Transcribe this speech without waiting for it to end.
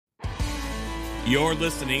You're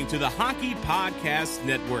listening to the Hockey Podcast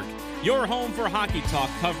Network, your home for hockey talk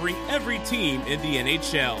covering every team in the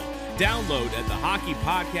NHL. Download at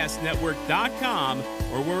thehockeypodcastnetwork.com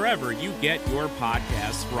or wherever you get your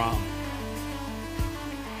podcasts from.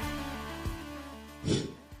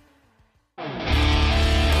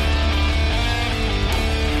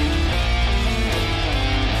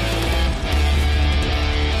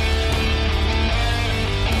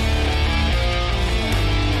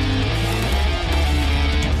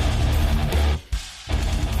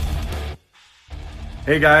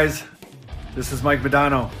 Hey guys, this is Mike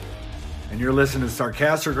Modano, and you're listening to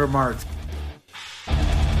Sarcastic Remarks.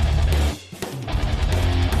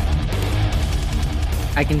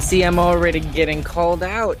 I can see I'm already getting called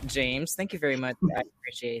out, James. Thank you very much. I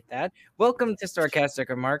appreciate that. Welcome to Sarcastic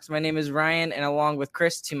Remarks. My name is Ryan, and along with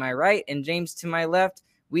Chris to my right and James to my left,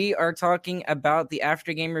 we are talking about the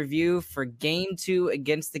after-game review for Game 2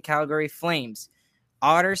 against the Calgary Flames.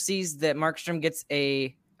 Otter sees that Markstrom gets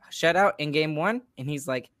a shutout in Game 1, and he's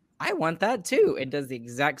like, I want that too. It does the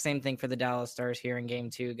exact same thing for the Dallas Stars here in Game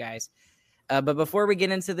 2, guys. But before we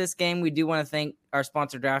get into this game, we do want to thank our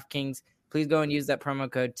sponsor, DraftKings. Please go and use that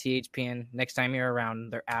promo code THPN next time you're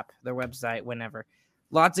around their app, their website, whenever.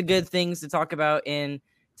 Lots of good things to talk about in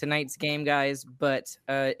tonight's game, guys. But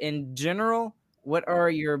in general, what are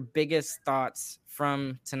your biggest thoughts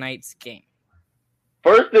from tonight's game?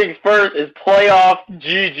 First things first is playoff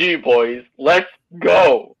GG, boys. Let's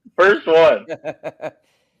go. First one.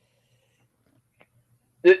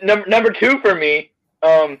 Number two for me.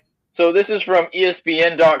 So this is from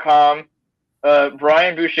ESPN.com.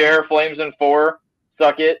 Brian Boucher, Flames in 4,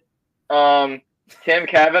 suck it. Tim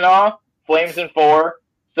Kavanaugh, Flames in 4,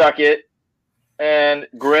 suck it. And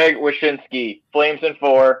Greg Wyshynski, Flames in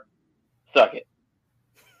 4, suck it.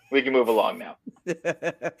 We can move along now.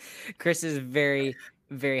 Chris is very,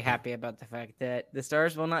 very happy about the fact that the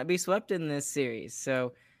Stars will not be swept in this series.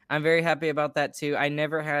 So I'm very happy about that too. I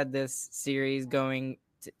never had this series going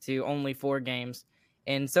to only 4 games.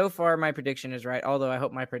 And so far my prediction is right, although I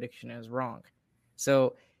hope my prediction is wrong.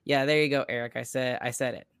 So yeah, there you go, Eric. I said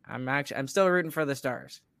it. I'm still rooting for the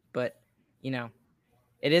Stars, but you know,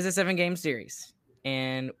 it is a 7-game series.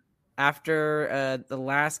 And after the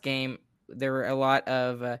last game, there were a lot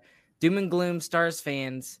of doom and gloom Stars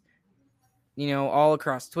fans, you know, all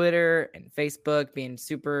across Twitter and Facebook being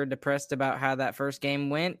super depressed about how that first game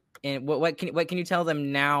went. And what can you tell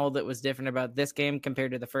them now that was different about this game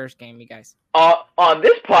compared to the first game, you guys? On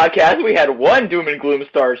this podcast, we had one doom and gloom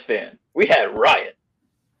Stars fan. We had Ryan.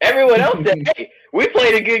 Everyone else said, hey, we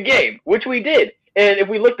played a good game, which we did. And if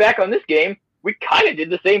we look back on this game, we kind of did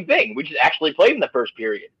the same thing. We just actually played in the first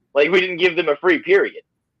period. Like, we didn't give them a free period.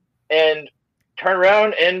 And turn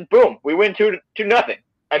around and boom, we win 2-0.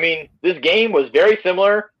 I mean, this game was very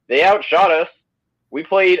similar. They outshot us. We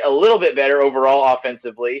played a little bit better overall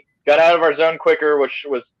offensively. Got out of our zone quicker, which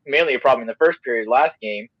was mainly a problem in the first period last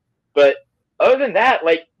game. But other than that,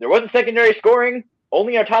 like, there wasn't secondary scoring.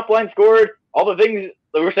 Only our top line scored. All the things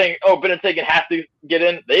that we were saying, oh, Benetton has to get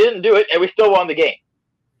in. They didn't do it, and we still won the game.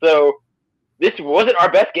 So this wasn't our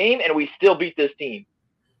best game, and we still beat this team.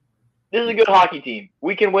 This is a good hockey team.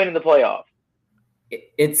 We can win in the playoffs.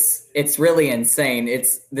 It's really insane.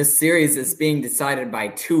 This series is being decided by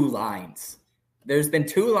 2 lines. There's been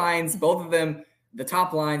 2 lines, both of them, the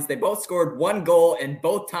top lines, they both scored 1 goal, and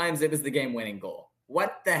both times it was the game-winning goal.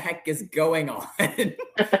 What the heck is going on?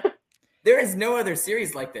 There is no other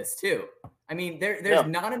series like this, too. I mean, there's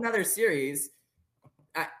not another series.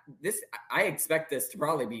 I expect this to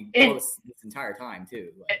probably be close this entire time,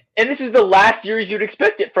 too. And this is the last series you'd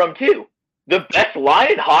expect it from, too. The best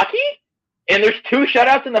line in hockey? And there's 2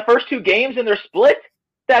 shutouts in the first 2 games, and they're split?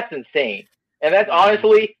 That's insane. And that's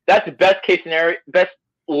honestly, that's the best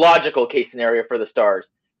logical case scenario for the Stars.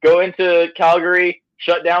 Go into Calgary,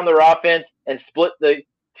 shut down their offense, and split the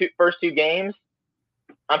first 2 games.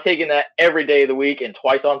 I'm taking that every day of the week and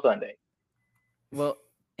twice on Sunday. Well,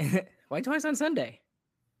 why twice on Sunday?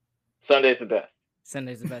 Sunday's the best.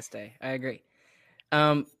 Sunday's the best day. I agree.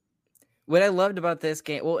 What I loved about this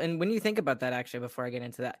game, well, and when you think about that, actually, before I get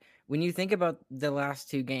into that, when you think about the last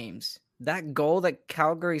 2 games, that goal that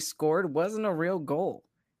Calgary scored wasn't a real goal.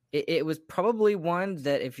 It was probably one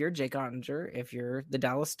that if you're Jake Ottinger, if you're the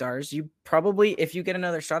Dallas Stars, you probably, if you get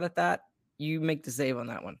another shot at that, you make the save on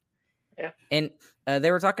that one. Yeah. And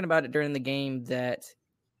they were talking about it during the game that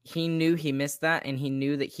he knew he missed that, and he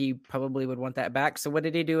knew that he probably would want that back. So what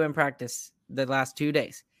did he do in practice the last 2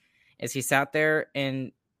 days? Is he sat there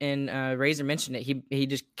and Razor mentioned it. He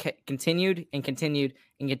just continued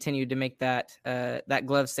to make that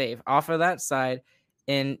glove save off of that side.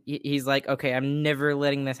 And he's like, okay, I'm never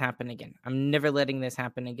letting this happen again. I'm never letting this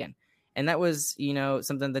happen again. And that was,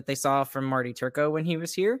 something that they saw from Marty Turco when he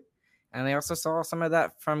was here. And they also saw some of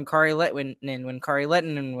that from Kari Lehtinen when Kari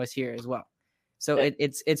Lehtinen was here as well. So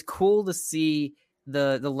it's cool to see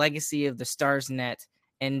the legacy of the Stars net.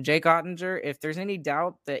 And Jake Ottinger, if there's any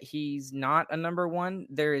doubt that he's not a number one,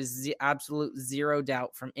 there is absolute zero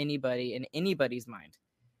doubt from anybody in anybody's mind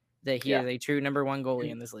that he is a true number one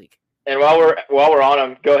goalie in this league. And while we're on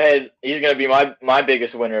him, go ahead. He's going to be my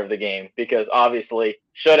biggest winner of the game because obviously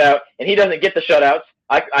shutout, and he doesn't get the shutouts.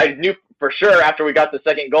 I knew for sure after we got the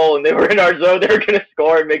second goal and they were in our zone, they were going to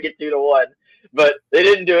score and make it 2-1, but they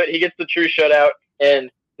didn't do it. He gets the true shutout,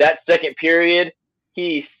 and that second period,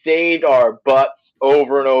 he saved our butts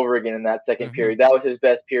over and over again in that second period. That was his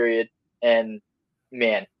best period, and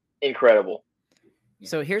man, incredible.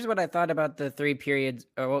 So here's what I thought about the 3 periods.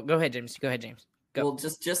 Oh, well, go ahead, James. Go. Well,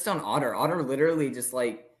 just on Otter. Otter literally just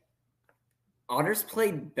Otter's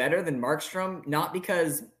played better than Markstrom, not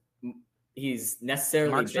because he's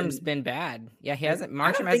necessarily Markstrom's been bad. Yeah, he hasn't.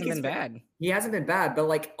 Markstrom hasn't been bad. He hasn't been bad,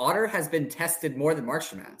 but Otter has been tested more than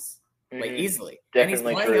Markstrom has, easily. Definitely and he's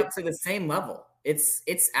playing true. up to the same level. It's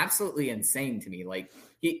absolutely insane to me.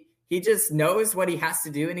 He just knows what he has to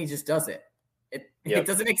do and he just does it. It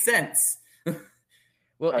doesn't make sense.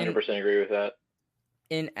 Well, 100% agree with that.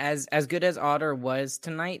 And as good as Otter was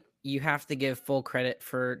tonight, you have to give full credit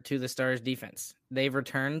to the Stars defense. They've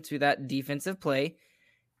returned to that defensive play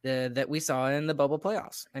that we saw in the bubble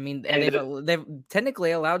playoffs. I mean, and they've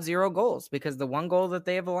technically allowed 0 goals because the 1 goal that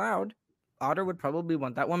they have allowed, Otter would probably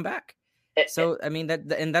want that one back. So, I mean,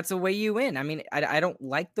 that's the way you win. I mean, I don't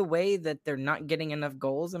like the way that they're not getting enough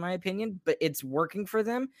goals, in my opinion, but it's working for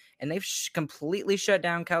them. And they've completely shut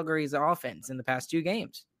down Calgary's offense in the past 2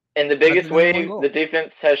 games. And the biggest way the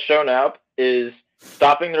defense has shown up is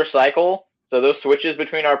stopping their cycle. So those switches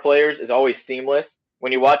between our players is always seamless.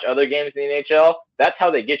 When you watch other games in the NHL, that's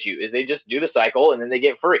how they get you, is they just do the cycle and then they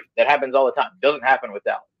get free. That happens all the time. It doesn't happen with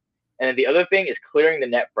Dallas. And then the other thing is clearing the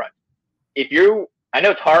net front. I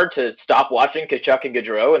know it's hard to stop watching Tkachuk and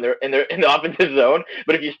Gaudreau and they're in the offensive zone,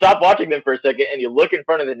 but if you stop watching them for a second and you look in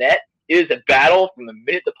front of the net, it is a battle from the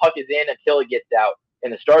minute the puck is in until it gets out.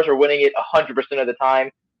 And the Stars are winning it 100% of the time.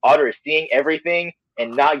 Otter is seeing everything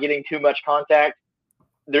and not getting too much contact.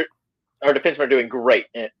 Our defensemen are doing great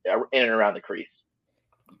in and around the crease.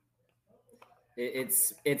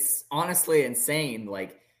 It's honestly insane.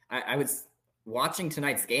 I was watching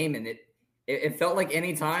tonight's game and it felt like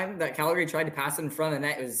any time that Calgary tried to pass it in front of the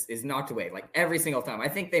net is knocked away. Every single time. I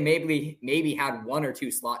think they maybe had 1 or 2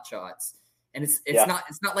 slot shots, and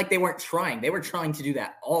it's not like they weren't trying. They were trying to do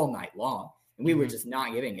that all night long, and we were just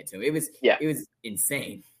not giving it to them. It was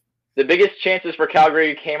insane. The biggest chances for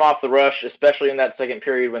Calgary came off the rush, especially in that second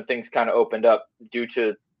period when things kind of opened up due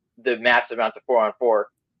to the massive amounts of 4-on-4, which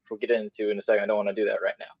we'll get into in a second. I don't want to do that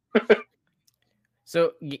right now.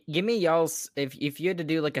 So give me y'all's, if you had to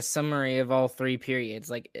do a summary of all 3 periods,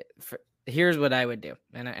 here's what I would do.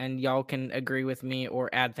 And y'all can agree with me or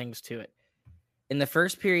add things to it. In the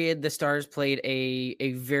first period, the Stars played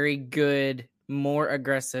a very good, more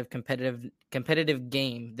aggressive, competitive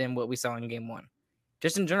game than what we saw in game 1.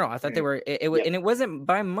 Just in general, I thought they were, and it wasn't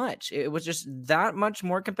by much. It was just that much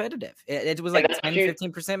more competitive. It was 10,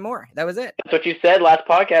 15% more. That was it. That's what you said last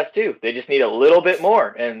podcast too. They just need a little bit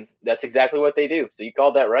more, and that's exactly what they do. So you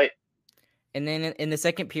called that right. And then in the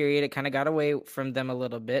second period, it kind of got away from them a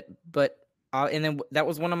little bit. But and then that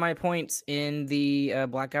was one of my points in the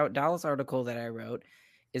Blackout Dallas article that I wrote,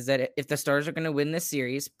 is that if the Stars are going to win this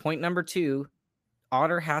series, point number 2,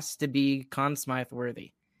 Otter has to be Conn Smythe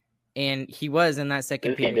worthy. And he was in that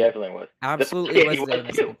second period. He definitely was. Absolutely was. In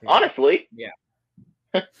the second honestly.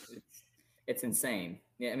 Yeah. It's insane.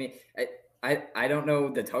 Yeah, I mean, I don't know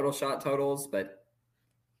the total shot totals, but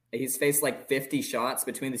he's faced 50 shots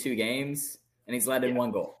between the 2 games, and he's led in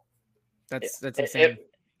 1 goal. That's insane.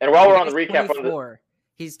 And while we're on the recap,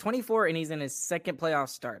 he's 24 and he's in his second playoff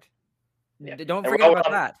start. Yeah. Don't forget about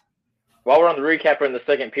that. While we're on the recap in the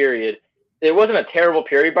second period, it wasn't a terrible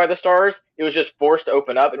period by the Stars. It was just forced to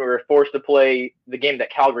open up, and we were forced to play the game that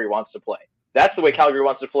Calgary wants to play. That's the way Calgary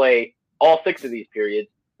wants to play all 6 of these periods.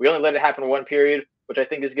 We only let it happen 1 period, which I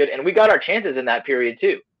think is good. And we got our chances in that period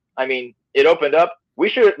too. I mean, it opened up. We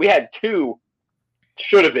had 2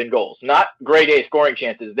 should have been goals, not grade A scoring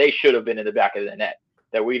chances. They should have been in the back of the net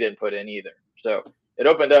that we didn't put in either. So it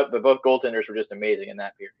opened up, but both goaltenders were just amazing in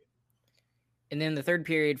that period. And then the third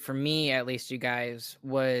period, for me at least, you guys,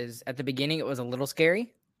 was at the beginning, it was a little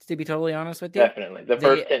scary, to be totally honest with you. Definitely. The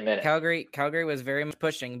first 10 minutes. Calgary was very much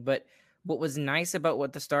pushing, but what was nice about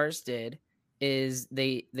what the Stars did is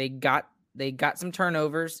they got they got some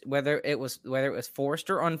turnovers, whether it was forced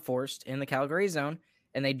or unforced in the Calgary zone,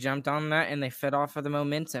 and they jumped on that and they fed off of the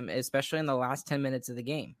momentum, especially in the last 10 minutes of the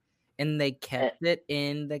game. And they kept it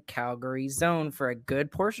in the Calgary zone for a good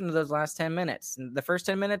portion of those last 10 minutes. The first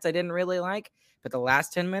 10 minutes I didn't really like, but the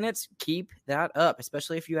last 10 minutes, keep that up,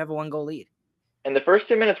 especially if you have a 1-goal lead. And the first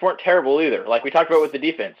 10 minutes weren't terrible either. Like we talked about with the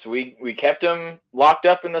defense, we kept them locked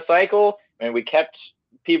up in the cycle, and we kept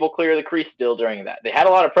people clear of the crease still during that. They had a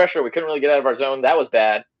lot of pressure. We couldn't really get out of our zone. That was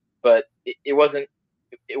bad, but it wasn't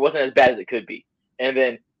as bad as it could be. And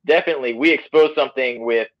then definitely we exposed something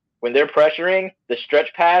with when they're pressuring, the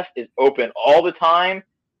stretch pass is open all the time,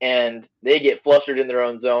 and they get flustered in their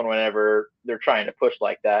own zone whenever they're trying to push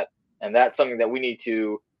like that. And that's something that we need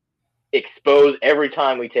to expose every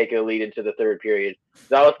time we take a lead into the third period.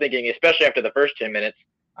 So I was thinking, especially after the first 10 minutes,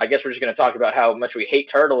 I guess we're just going to talk about how much we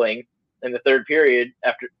hate turtling in the third period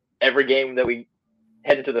after every game that we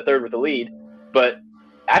head into the third with a lead. But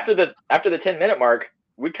after the 10-minute mark,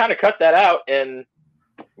 we kind of cut that out, and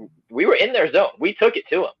we were in their zone. We took it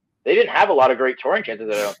to them. They didn't have a lot of great scoring chances,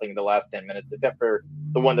 I don't think, in the last 10 minutes, except for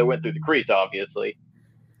the one that went through the crease, obviously.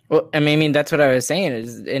 Well, I mean, that's what I was saying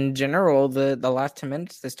is in general, the last 10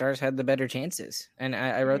 minutes, the Stars had the better chances. And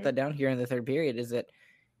I wrote that down here in the third period is that,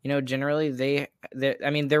 generally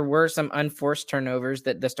there were some unforced turnovers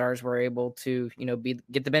that the Stars were able to,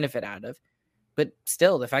 get the benefit out of. But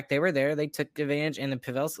still, the fact they were there, they took advantage. And then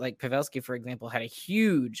Pavelski, for example, had a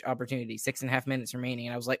huge opportunity, 6.5 minutes remaining.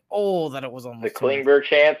 And I was like, oh, that it was almost the Klingberg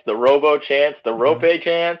chance, the Robo chance, the Rope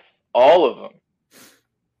chance, all of them.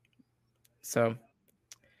 So,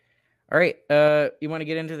 all right. You want to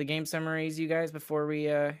get into the game summaries, you guys, before we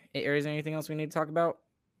is there anything else we need to talk about?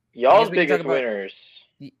 Y'all's biggest winners.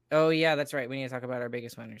 Oh, yeah, that's right. We need to talk about our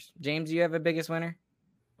biggest winners. James, do you have a biggest winner?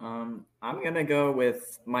 I'm gonna go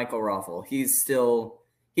with Michael Raffl. He still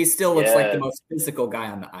looks like the most physical guy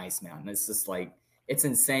on the ice, man. It's just like it's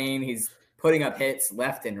insane. He's putting up hits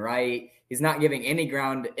left and right. He's not giving any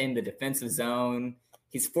ground in the defensive zone.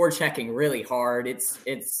 He's forechecking really hard. It's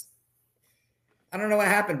I don't know what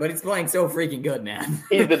happened, but he's playing so freaking good, man.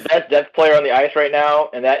 He's the best depth player on the ice right now,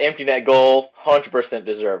 and that empty net goal, 100%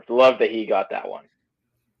 deserved. Love that he got that one.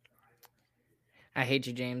 I hate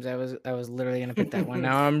you, James. I was literally gonna pick that one.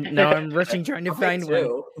 Now I'm rushing trying to find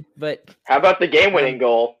one. But how about the game-winning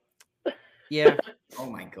goal? Yeah. Oh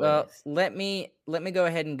my goodness. Well, let me go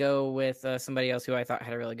ahead and go with somebody else who I thought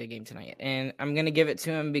had a really good game tonight, and I'm gonna give it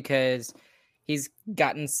to him because he's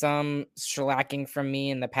gotten some shellacking from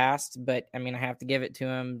me in the past, but I mean I have to give it to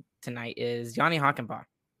him tonight. Is Jani Hakanpää.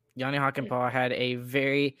 Jani Hakanpää had a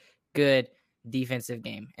very good defensive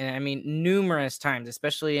game. And I mean, numerous times,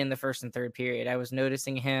 especially in the first and third period, I was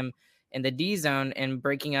noticing him in the D zone and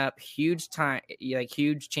breaking up huge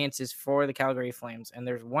chances for the Calgary Flames. And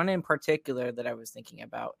there's one in particular that I was thinking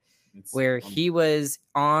about where he was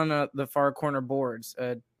on the far corner boards,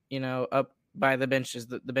 up by the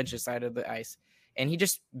benches side of the ice. And he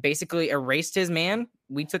just basically erased his man.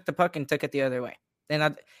 We took the puck and took it the other way.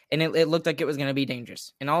 And it looked like it was going to be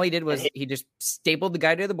dangerous. And all he did was he just stapled the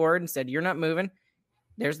guy to the board and said, "You're not moving.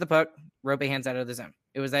 There's the puck. Rope hands out of the zone."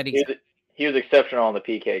 It was that easy. He was exceptional on the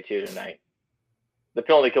PK too tonight. The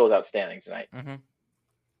penalty kill was outstanding tonight. Mm-hmm.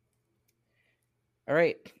 All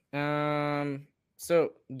right.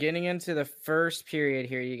 So getting into the first period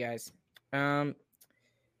here, you guys. I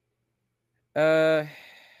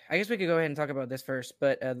guess we could go ahead and talk about this first.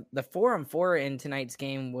 But the 4-on-4 in tonight's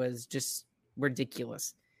game was just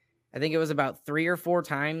ridiculous. I think it was about 3 or 4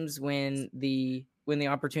 times when the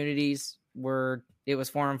opportunities were it was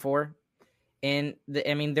 4-on-4, and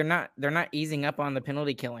they're not easing up on the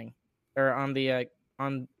penalty killing or on the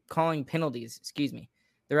on calling penalties. Excuse me,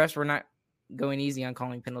 the refs were not going easy on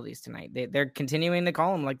calling penalties tonight. They're continuing to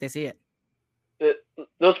call them like they see it.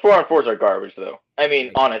 Those 4-on-4s are garbage, though. I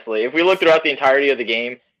mean, honestly, if we look throughout the entirety of the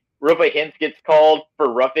game, Rupe Hintz gets called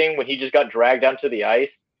for roughing when he just got dragged onto the ice.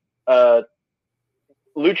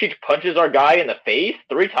 Lucic punches our guy in the face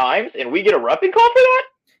 3 times, and we get a roughing call for that?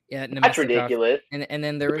 Yeah, that's ridiculous. And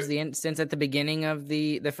then there was the instance at the beginning of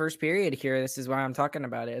the first period here. This is why I'm talking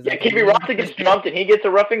about it. Yeah, Kiwi Rossi gets jumped, and he gets a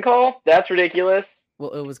roughing call? That's ridiculous.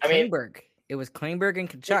 Well, it was Klingberg. It was Klingberg and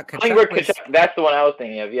Tkachuk. Tkachuk, that's the one I was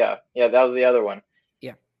thinking of, yeah. Yeah, that was the other one.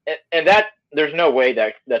 Yeah. And that, there's no way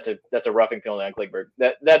that's a roughing penalty on Klingberg.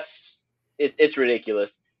 It's ridiculous.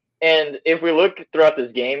 And if we look throughout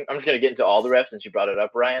this game, I'm just going to get into all the refs since you brought it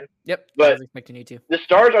up, Ryan. Yep, but I was expecting you to. The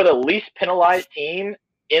Stars are the least penalized team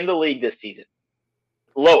in the league this season.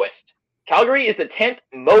 Lowest. Calgary is the 10th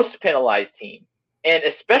most penalized team. And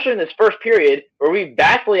especially in this first period where we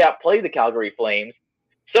vastly outplayed the Calgary Flames,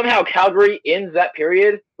 Somehow Calgary ends that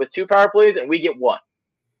period with 2 power plays and we get 1.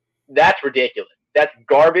 That's ridiculous. That's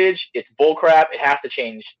garbage. It's bullcrap. It has to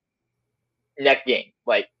change next game,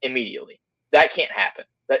 like immediately. That can't happen.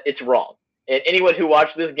 It's wrong. And anyone who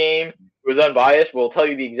watched this game who was unbiased will tell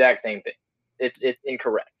you the exact same thing. It's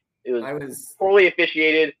incorrect. It was poorly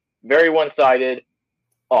officiated, very one-sided,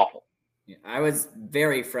 awful. I was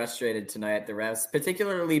very frustrated tonight at the refs,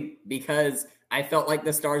 particularly because I felt like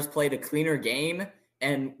the Stars played a cleaner game,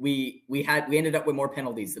 and we ended up with more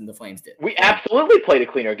penalties than the Flames did. We absolutely played a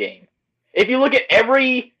cleaner game. If you look at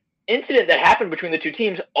every incident that happened between the two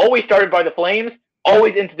teams, always started by the Flames,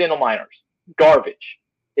 always incidental minors. Garbage.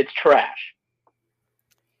 It's trash.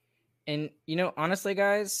 And, honestly,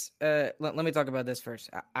 guys, let me talk about this first.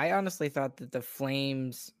 I honestly thought that the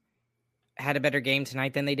Flames had a better game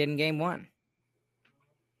tonight than they did in game 1.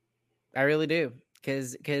 I really do.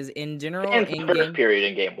 Because in general... And first period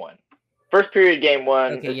in game 1. First period game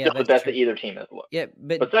 1 is still the best that either team has looked. Yeah,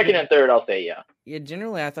 but second and third, I'll say yeah. Yeah,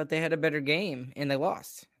 generally, I thought they had a better game, and they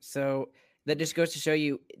lost. So that just goes to show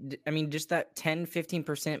you, just that 10,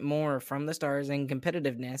 15% more from the Stars in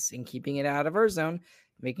competitiveness and keeping it out of our zone,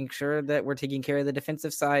 making sure that we're taking care of the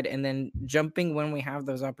defensive side, and then jumping when we have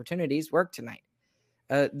those opportunities work tonight.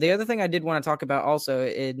 The other thing I did want to talk about also,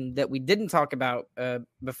 that we didn't talk about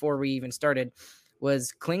before we even started,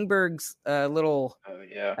 was Klingberg's little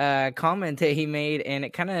comment that he made, and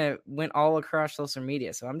it kind of went all across social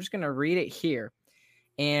media. So I'm just going to read it here.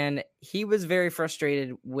 And he was very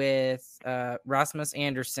frustrated with Rasmus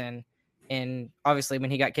Andersson, and obviously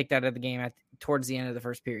when he got kicked out of the game towards the end of the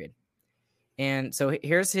first period. And so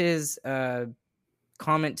here's his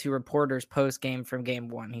comment to reporters post-game from game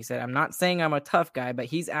 1. He said, "I'm not saying I'm a tough guy, but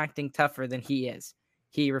he's acting tougher than he is."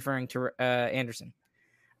 He referring to Andersson.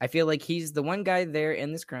 "I feel like he's the one guy there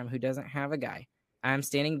in the scrum who doesn't have a guy. I'm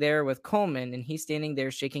standing there with Coleman, and he's standing there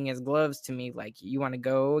shaking his gloves to me like, you want to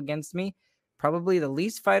go against me? Probably the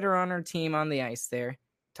least fighter on our team on the ice there,"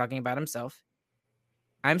 talking about himself.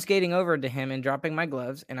 "I'm skating over to him and dropping my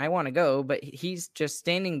gloves, and I want to go, but he's just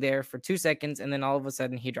standing there for 2 seconds, and then all of a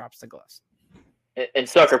sudden he drops the gloves. And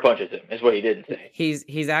sucker punches him, is what he didn't say.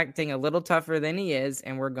 He's acting a little tougher than he is,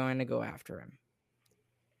 and we're going to go after him."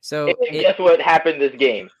 So guess what happened this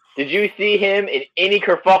game? Did you see him in any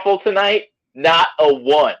kerfuffle tonight? Not a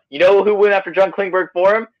one. You know who went after John Klingberg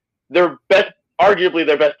for him? Arguably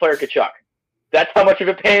their best player, Tkachuk. That's how much of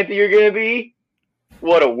a pansy you're going to be?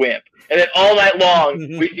 What a wimp. And then all night long,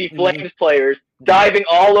 we see Flames players diving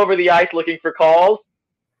all over the ice looking for calls.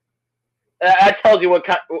 That tells you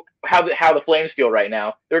how the Flames feel right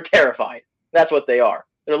now. They're terrified. That's what they are.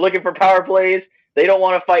 They're looking for power plays. They don't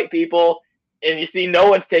want to fight people. And you see no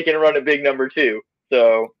one's taking a run at big number 2.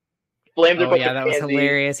 So Flames are that was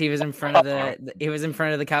hilarious. He was in front of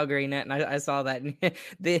the Calgary net, and I saw that.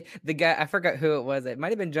 the guy, I forgot who it was. It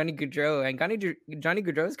might have been Johnny Gaudreau, and Johnny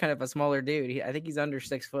Gaudreau is kind of a smaller dude. I think he's under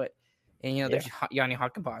 6 foot. And there's Yanni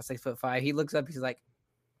Hakanpää, 6'5". He looks up, he's like,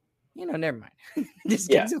 never mind.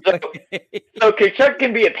 So Tkachuk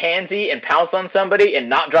can be a pansy and pounce on somebody and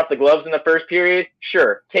not drop the gloves in the first period.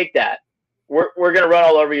 Sure, take that. We're going to run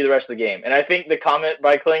all over you the rest of the game. And I think the comment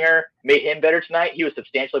by Klinger made him better tonight. He was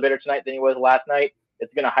substantially better tonight than he was last night.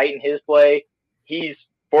 It's going to heighten his play. He's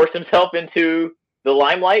forced himself into the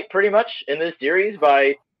limelight pretty much in this series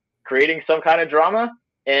by creating some kind of drama,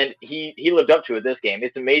 and he lived up to it this game.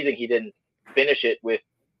 It's amazing he didn't finish it with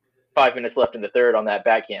 5 minutes left in the third on that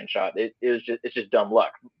backhand shot. It's just dumb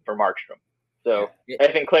luck for Markstrom. So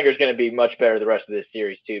I think Klinger's going to be much better the rest of this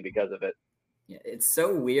series too because of it. Yeah, it's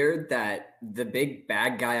so weird that the big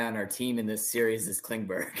bad guy on our team in this series is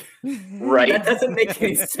Klingberg. Right. That doesn't make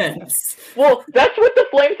any sense. Well, that's what the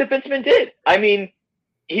Flames defenseman did. I mean,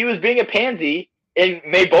 he was being a pansy and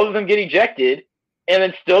made both of them get ejected and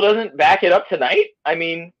then still doesn't back it up tonight. I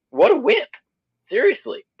mean, what a wimp.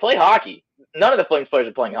 Seriously. Play hockey. None of the Flames players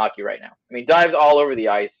are playing hockey right now. I mean, dives all over the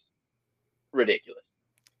ice. Ridiculous.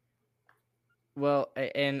 Well,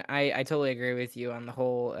 and I totally agree with you on the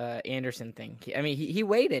whole Andersson thing. He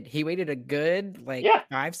waited. He waited a good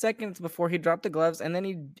 5 seconds before he dropped the gloves, and then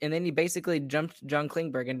he basically jumped John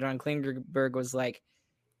Klingberg, and John Klingberg was like,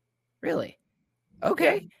 "Really?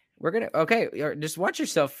 Okay, just watch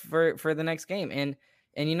yourself for the next game." And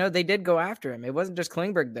they did go after him. It wasn't just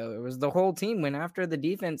Klingberg though; it was the whole team went after the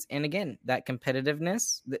defense. And again, that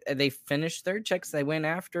competitiveness. They finished their checks. They went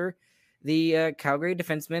after the Calgary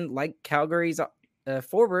defensemen, like Calgary's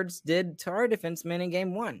forwards did to our defensemen in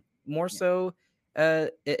game 1. More so,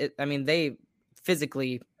 they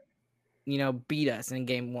physically, beat us in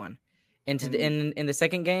game 1. And in the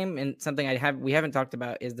second game, and something we haven't talked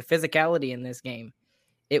about is the physicality in this game.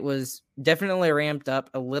 it was definitely ramped up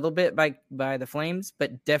a little bit by the Flames,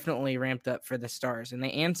 but definitely ramped up for the Stars, and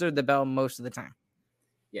they answered the bell most of the time.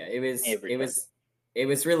 Yeah, it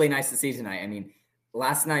was really nice to see tonight. I mean,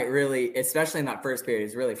 last night really, especially in that first period,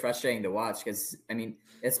 is really frustrating to watch because, I mean,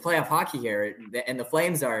 it's playoff hockey here, and the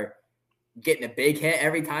Flames are getting a big hit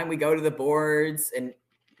every time we go to the boards, and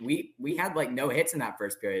we had like no hits in that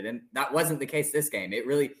first period, and that wasn't the case this game. It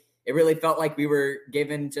really felt like we were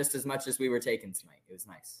given just as much as we were taking tonight. It was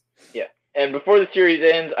nice. Yeah, and before the series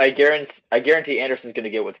ends, I guarantee Anderson's going to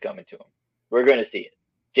get what's coming to him. We're going to see it.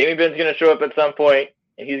 Jamie Benn's going to show up at some point,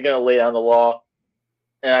 and he's going to lay down the law.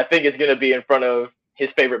 And I think it's going to be in front of his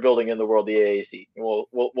favorite building in the world, the AAC.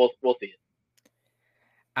 We'll see it.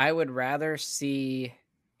 I would rather see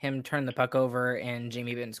him turn the puck over and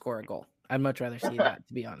Jamie Benn score a goal. I'd much rather see that,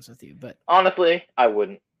 to be honest with you. But honestly, I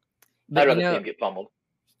wouldn't. But I'd rather see him get pummeled.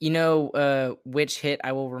 You know which hit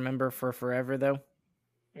I will remember for forever, though?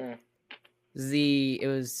 Mm.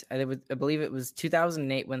 I believe it was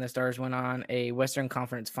 2008 when the Stars went on a Western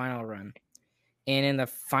Conference final run. And in the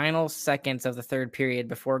final seconds of the third period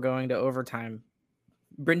before going to overtime,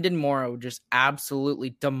 Brendan Morrow just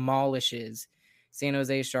absolutely demolishes San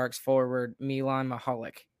Jose Sharks forward Milan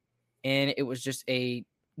Mahalik. And it was just a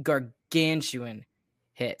gargantuan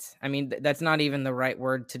hit. I mean, that's not even the right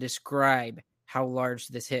word to describe how large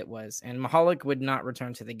this hit was. And Mahalik would not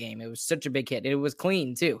return to the game. It was such a big hit. It was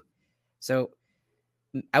clean, too. So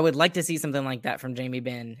I would like to see something like that from Jamie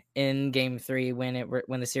Benn in Game 3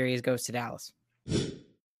 when the series goes to Dallas.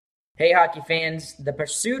 Hey, hockey fans, the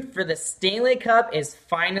pursuit for the Stanley Cup is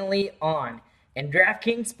finally on, and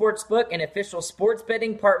DraftKings Sportsbook, an official sports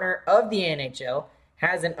betting partner of the NHL,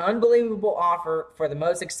 has an unbelievable offer for the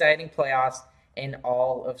most exciting playoffs in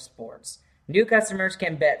all of sports. New customers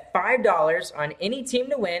can bet $5 on any team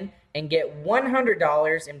to win and get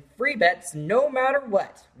 $100 in free bets no matter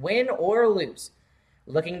what, win or lose.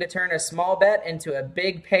 Looking to turn a small bet into a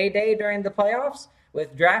big payday during the playoffs?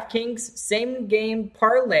 With DraftKings same-game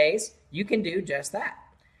parlays, you can do just that.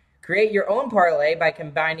 Create your own parlay by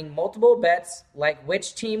combining multiple bets like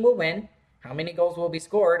which team will win, how many goals will be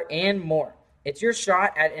scored, and more. It's your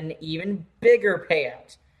shot at an even bigger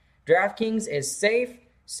payout. DraftKings is safe,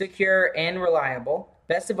 secure, and reliable.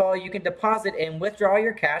 Best of all, you can deposit and withdraw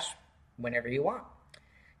your cash whenever you want.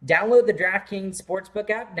 Download the DraftKings Sportsbook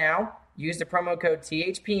app now. Use the promo code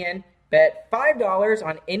THPN. Bet $5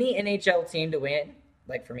 on any NHL team to win.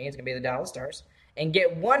 Like for me, it's going to be the Dallas Stars. And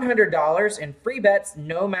get $100 in free bets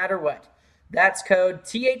no matter what. That's code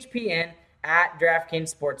THPN at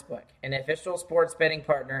DraftKings Sportsbook, an official sports betting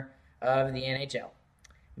partner of the NHL.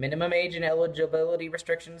 Minimum age and eligibility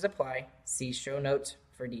restrictions apply. See show notes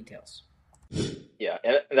for details. Yeah,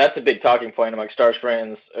 and that's a big talking point among Stars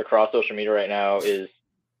friends across social media right now is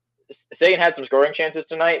Seguin had some scoring chances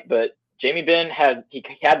tonight, but Jamie Benn had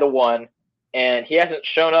the one, and he hasn't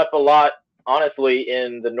shown up a lot, honestly,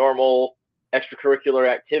 in the normal extracurricular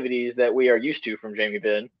activities that we are used to from Jamie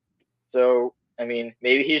Benn. So, I mean,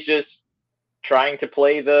 maybe he's just trying to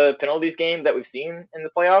play the penalties game that we've seen in the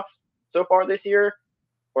playoffs so far this year,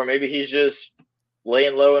 or maybe he's just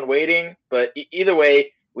laying low and waiting. But either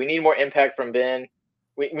way, we need more impact from Benn.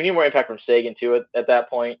 We need more impact from Seguin, too, at that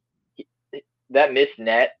point. That missed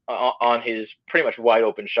net on his pretty much wide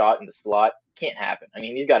open shot in the slot can't happen. I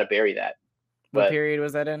mean, he's got to bury that. What period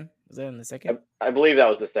was that in? Was that in the second? I believe that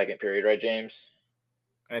was the second period, right, James?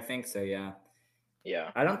 I think so, yeah.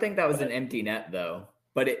 Yeah. I don't think that was an empty net, though.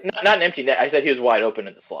 But not an empty net. I said he was wide open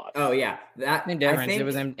in the slot. Oh, yeah. It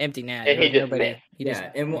was an empty net. And he just missed.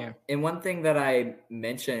 And one thing that I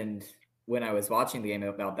mentioned when I was watching the game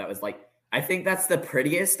about that was, like, I think that's the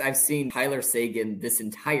prettiest I've seen Tyler Seguin this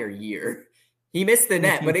entire year. He missed the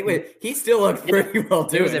net, but he still looked pretty well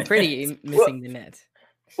doing it. It was a pretty missing the net.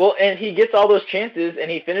 Well, and he gets all those chances, and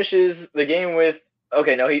he finishes the game with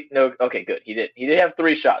okay, good. He did have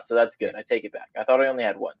 3 shots, so that's good. I take it back. I thought I only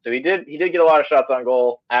had 1. So he did get a lot of shots on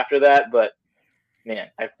goal after that, but man,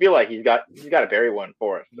 I feel like he's got to bury one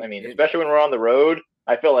for us. I mean, especially when we're on the road,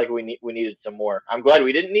 I feel like we needed some more. I'm glad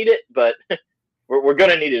we didn't need it, but we're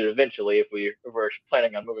gonna need it eventually if we're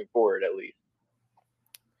planning on moving forward at least.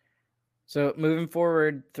 So moving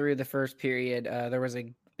forward through the first period, there was a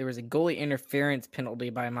goalie interference penalty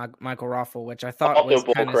by Michael Raffl, which I thought was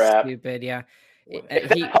kind of stupid. Yeah, if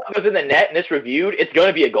that puck was in the net and it's reviewed, it's going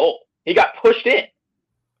to be a goal. He got pushed in.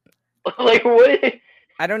 Like what?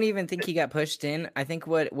 I don't even think he got pushed in. I think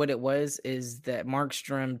what it was is that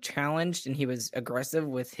Markstrom challenged and he was aggressive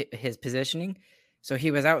with his positioning, so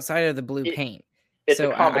he was outside of the blue paint.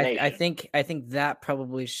 So I think that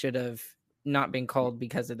probably should have not been called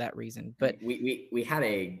because of that reason. But we had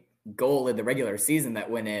a goal in the regular season that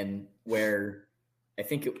went in where I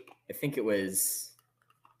think it was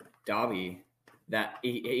Dobby that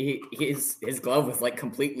his glove was like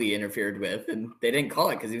completely interfered with, and they didn't call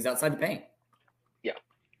it because he was outside the paint. Yeah.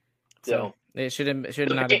 So it should not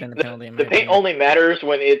have been a penalty. The paint only matters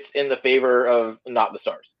when it's in the favor of not the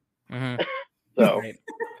Stars. Mm-hmm. So right.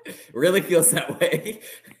 Really feels that way.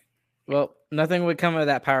 Well, nothing would come of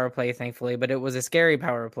that power play, thankfully, but it was a scary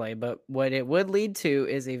power play. But what it would lead to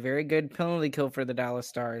is a very good penalty kill for the Dallas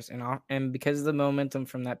Stars. And because of the momentum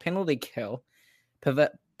from that penalty kill,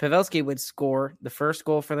 Pavelski would score the first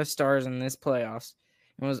goal for the Stars in this playoffs.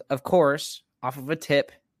 It was, of course, off of a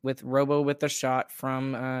tip with Robo with the shot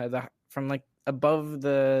from like above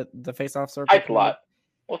the face-off circle. High slot.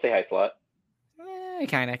 We'll say high slot.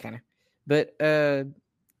 Kind of. But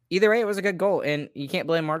either way, it was a good goal, and you can't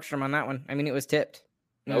blame Markstrom on that one. I mean, it was tipped.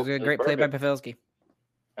 It was a great play by Pavelski.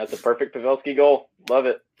 That's a perfect Pavelski goal. Love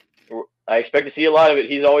it. I expect to see a lot of it.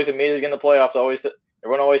 He's always amazing in the playoffs.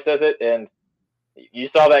 Everyone always says it, and you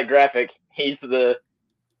saw that graphic. He's the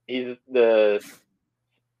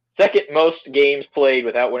second most games played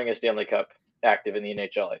without winning a Stanley Cup active in the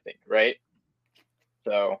NHL, I think, right?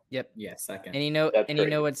 So yep, yeah, second. And you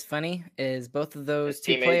know what's funny is both of those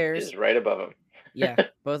two players is right above him. Yeah,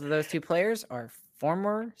 both of those two players are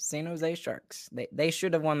former San Jose Sharks. They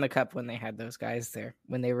should have won the cup when they had those guys there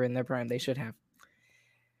when they were in their prime. They should have.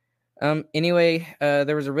 Anyway,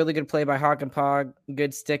 there was a really good play by Hakanpää.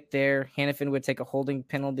 Good stick there. Hanifin would take a holding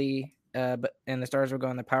penalty, and the Stars would go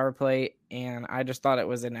on the power play. And I just thought it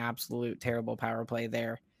was an absolute terrible power play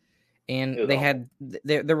there. And they had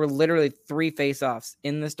there were literally 3 face-offs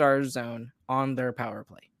in the Stars zone on their power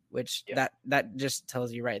play, which that just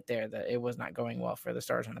tells you right there that it was not going well for the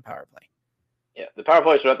Stars on the power play. Yeah, the power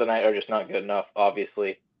plays throughout the night are just not good enough,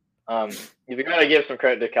 obviously. If you're going to give some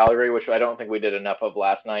credit to Calgary, which I don't think we did enough of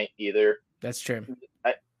last night either. That's true.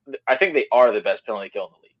 I think they are the best penalty kill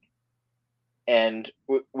in the league.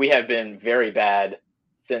 And we have been very bad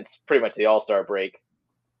since pretty much the All-Star break.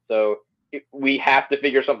 So we have to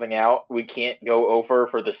figure something out. We can't go over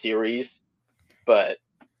for the series, but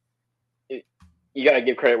you got to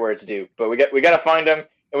give credit where it's due. But we got to find them,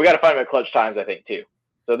 and we got to find them at clutch times, I think, too.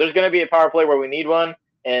 So there's going to be a power play where we need one,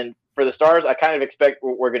 and for the Stars, I kind of expect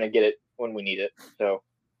we're going to get it when we need it. So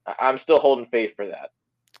I'm still holding faith for that.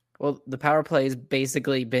 Well, the power play has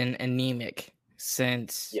basically been anemic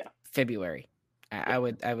since February. I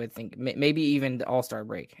would think maybe even the All-Star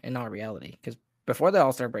break in all reality, because before the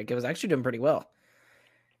All-Star break, it was actually doing pretty well.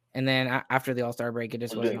 And then after the All-Star break, it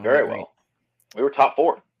just wasn't doing very well. We were top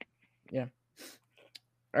 4. Yeah.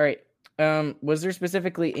 All right. Was there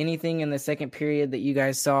specifically anything in the second period that you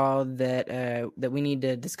guys saw that we need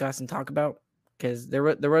to discuss and talk about? Because there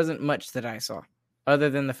wasn't much that I saw, other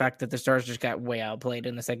than the fact that the Stars just got way outplayed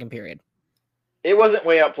in the second period. It wasn't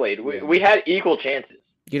way outplayed. We had equal chances.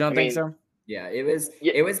 You don't think so? Yeah,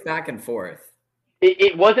 it was back and forth.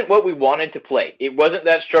 It wasn't what we wanted to play. It wasn't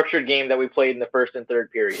that structured game that we played in the first and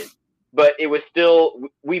third period. But it was still,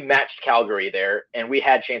 we matched Calgary there, and we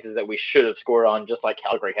had chances that we should have scored on, just like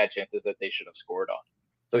Calgary had chances that they should have scored on.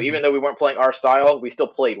 So even though we weren't playing our style, we still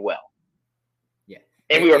played well. Yeah.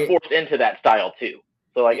 And we were forced into that style too.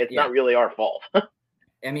 So it's not really our fault.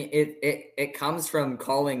 I mean, it comes from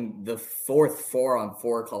calling the 4th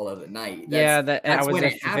 4-on-4 call of the night. That's I was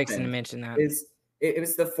just fixing to mention that. It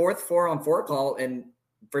was the 4th 4-on-4 call, and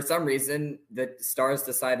for some reason, the Stars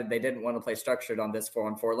decided they didn't want to play structured on this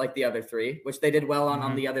 4-on-4 like the other 3, which they did well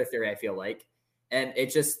on the other 3, I feel like. And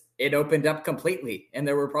it opened up completely. And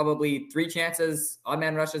there were probably 3 chances, odd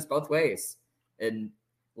man rushes both ways. And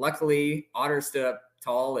luckily, Otter stood up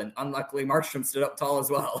tall, and unluckily, Markstrom stood up tall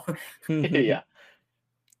as well. Yeah.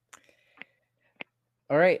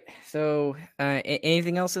 All right. So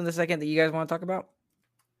anything else in the second that you guys want to talk about?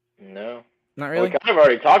 No. Not really? We kind of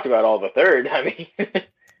already talked about all the third. I mean,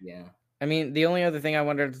 yeah. I mean, the only other thing I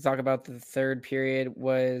wanted to talk about the third period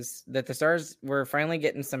was that the Stars were finally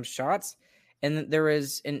getting some shots, and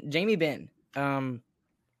Jamie Benn.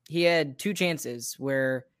 He had 2 chances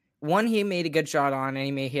where one he made a good shot on,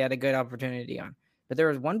 and he had a good opportunity on. But there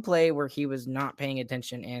was one play where he was not paying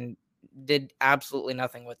attention and did absolutely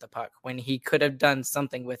nothing with the puck when he could have done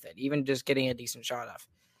something with it, even just getting a decent shot off.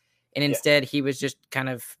 And instead, he was just kind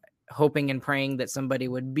of hoping and praying that somebody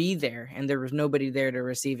would be there, and there was nobody there to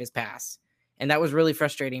receive his pass. And that was really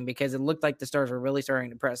frustrating because it looked like the Stars were really starting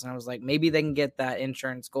to press. And I was like, maybe they can get that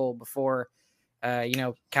insurance goal before,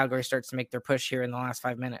 Calgary starts to make their push here in the last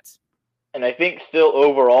 5 minutes. And I think still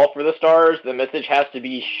overall for the Stars, the message has to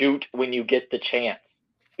be shoot when you get the chance,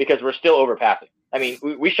 because we're still overpassing. I mean,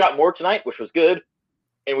 we shot more tonight, which was good,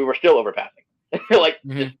 and we were still overpassing.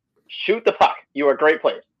 shoot the puck. You are great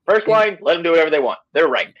players. First line, let them do whatever they want. They're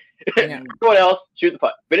right. Yeah. Everyone else, shoot the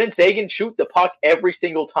puck. Benn Sagan, shoot the puck every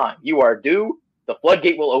single time. You are due. The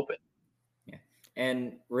floodgate will open. Yeah.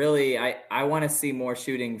 And really, I want to see more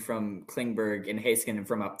shooting from Klingberg and Heiskanen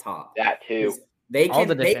from up top. That too. They All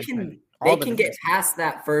the can defensemen. get past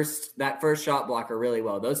that first shot blocker really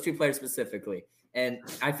well. Those two players specifically. And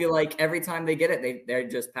I feel like every time they get it, they're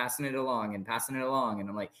just passing it along. And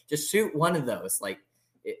I'm like, just shoot one of those. Like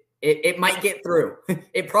it might get through.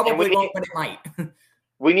 It probably won't, but it might.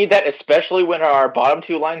 We need that, especially when our bottom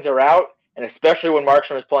two lines are out, and especially when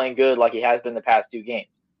Markstrom is playing good like he has been the past 2 games.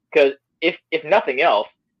 Because if nothing else,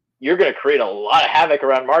 you're going to create a lot of havoc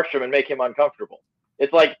around Markstrom and make him uncomfortable.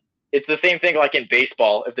 It's the same thing like in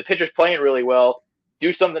baseball. If the pitcher's playing really well,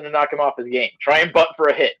 do something to knock him off his game. Try and bunt for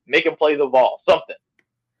a hit. Make him play the ball. Something.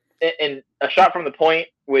 And a shot from the point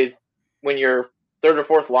when your third or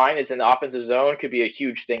fourth line is in the offensive zone could be a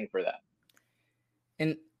huge thing for that.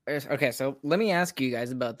 And okay, so let me ask you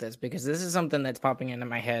guys about this, because this is something that's popping into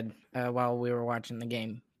my head while we were watching the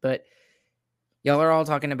game. But y'all are all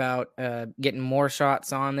talking about getting more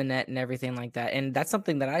shots on the net and everything like that, and that's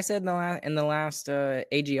something that I said in the last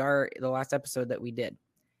AGR, the last episode that we did.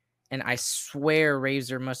 And I swear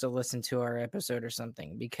Razor must have listened to our episode or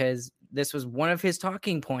something, because this was one of his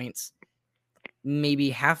talking points. Maybe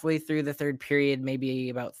halfway through the third period, maybe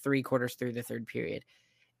about 3/4 through the third period.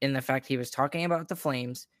 In the fact he was talking about the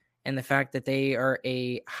Flames and the fact that they are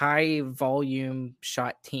a high volume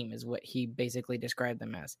shot team is what he basically described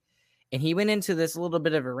them as. And he went into this little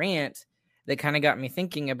bit of a rant that kind of got me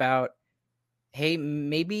thinking about, hey,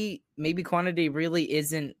 maybe quantity really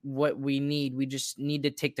isn't what we need. We just need to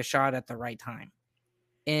take the shot at the right time.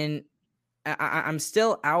 And I'm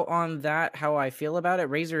still out on that, how I feel about it.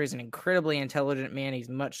 Razor is an incredibly intelligent man. He's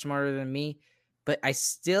much smarter than me. But I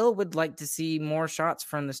still would like to see more shots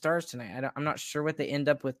from the Stars tonight. I'm not sure what they end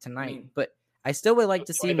up with tonight, but I still would like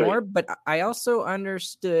to see more. But I also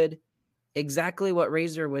understood exactly what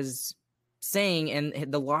Razor was saying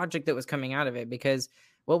and the logic that was coming out of it, because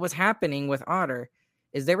what was happening with Otter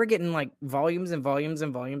is they were getting like volumes and volumes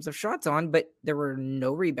and volumes of shots on, but there were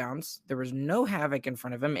no rebounds. There was no havoc in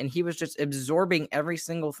front of him, and he was just absorbing every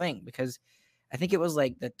single thing, because I think it was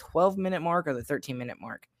like the 12-minute mark or the 13-minute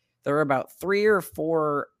mark. There were about 3 or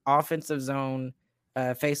 4 offensive zone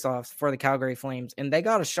face-offs for the Calgary Flames, and they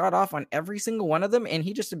got a shot off on every single one of them, and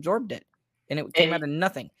he just absorbed it, and it came out of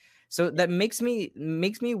nothing. So that makes me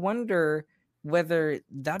wonder whether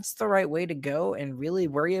that's the right way to go and really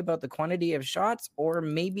worry about the quantity of shots, or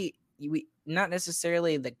maybe not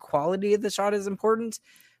necessarily the quality of the shot is important,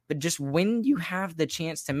 but just when you have the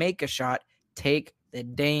chance to make a shot, take the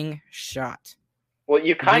dang shot. Well,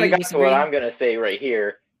 you kind of got to what I'm going to say right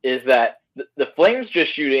here, is that the Flames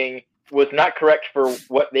just shooting was not correct for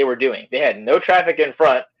what they were doing. They had no traffic in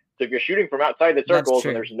front, so if you're shooting from outside the circles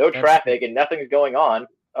and there's no traffic and nothing's going on,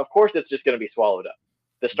 of course it's just going to be swallowed up.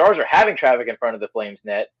 The Stars are having traffic in front of the Flames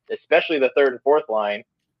net, especially the third and fourth line.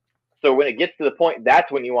 So when it gets to the point,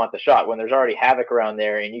 that's when you want the shot, when there's already havoc around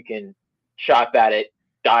there and you can chop at it,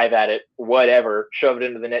 dive at it, whatever, shove it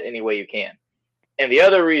into the net any way you can. And the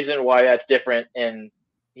other reason why that's different, and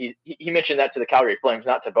he mentioned that to the Calgary Flames,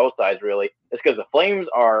 not to both sides really, is because the Flames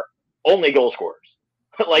are only goal scorers.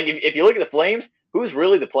 Like if you look at the Flames, who's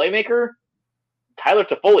really the playmaker? Tyler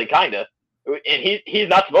Toffoli, kind of. And he's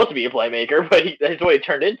not supposed to be a playmaker, but that's what he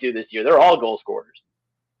turned into this year. They're all goal scorers.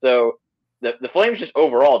 So the Flames just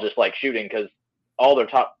overall just like shooting because all their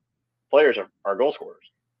top players are goal scorers.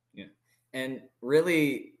 Yeah. And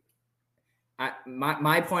really,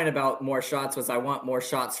 my point about more shots was I want more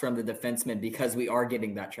shots from the defensemen because we are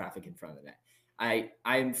getting that traffic in front of the net.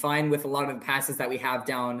 I'm fine with a lot of the passes that we have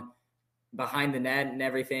down behind the net and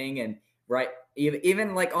everything, and right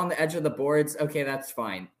even like on the edge of the boards, okay, that's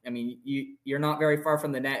fine. I mean, you're not very far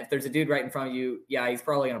from the net. If there's a dude right in front of you, yeah, he's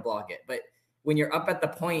probably going to block it. But when you're up at the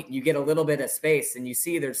point, you get a little bit of space and you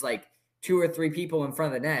see there's like 2 or 3 people in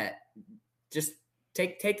front of the net. Just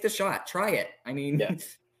take the shot. Try it. I mean, yeah.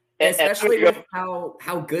 Especially with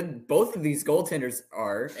how good both of these goaltenders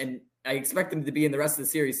are, and I expect them to be in the rest of the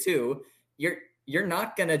series too. You're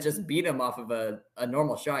not going to just beat them off of a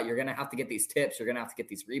normal shot. You're going to have to get these tips. You're going to have to get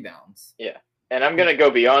these rebounds. Yeah. And I'm going to go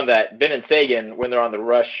beyond that. Benn and Sagan, when they're on the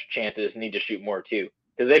rush chances, need to shoot more too.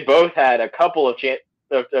 Because they both had a couple of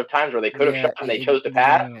times where they could have shot and they chose to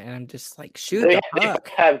pass. And I'm just like, shoot the puck.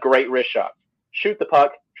 They have great wrist shots. Shoot the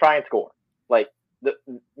puck, try and score. Like,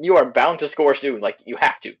 you are bound to score soon. Like, you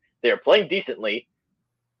have to. They're playing decently.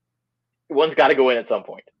 One's got to go in at some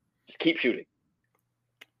point. Just keep shooting.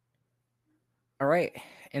 All right.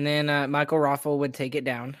 And then Michael Raffl would take it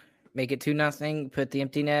down. make it 2-0, put the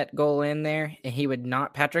empty net goal in there, and he would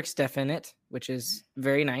not Patrick Steff in it, which is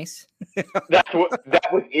very nice. That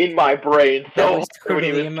was in my brain so was hard when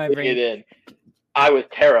he totally was in my putting brain. it in. I was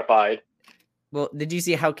terrified. Well, did you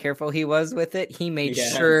see how careful he was with it? He made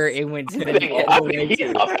Yes. sure it went to the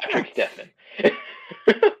He's not Patrick Steffen.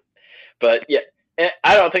 But yeah,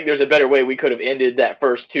 I don't think there's a better way we could have ended that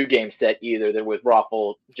first 2-game set either than with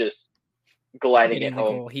Raffle just gliding it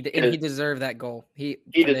home. He deserved that goal. He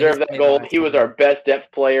deserved that goal. He was our best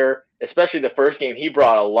depth player, especially the first game. He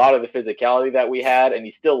brought a lot of the physicality that we had, and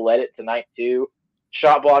he still led it tonight too.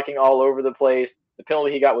 Shot blocking all over the place. The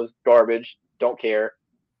penalty he got was garbage. Don't care.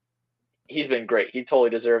 He's been great. He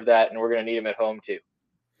totally deserved that, and we're going to need him at home too.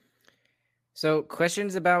 So,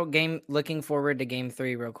 questions about looking forward to game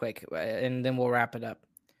 3 real quick, and then we'll wrap it up.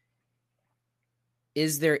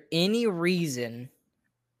 Is there any reason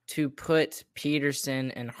to put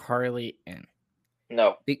Peterson and Harley in?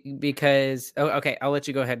 No. Because okay, I'll let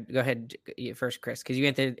you go ahead. Go ahead first, Chris, because you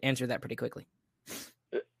answered that pretty quickly.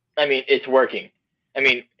 I mean, it's working. I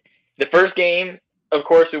mean, the first game, of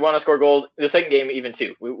course, we want to score goals. The second game, even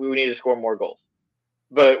too. We need to score more goals.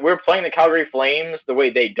 But we're playing the Calgary Flames the way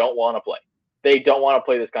they don't want to play. They don't want to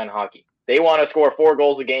play this kind of hockey. They want to score 4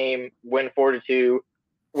 goals a game, win 4-2,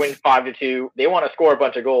 win 5-2. They want to score a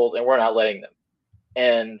bunch of goals, and we're not letting them.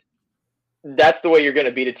 And that's the way you're going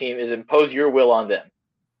to beat a team, is impose your will on them.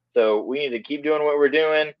 So we need to keep doing what we're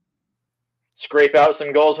doing, scrape out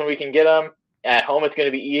some goals when we can get them. At home, it's going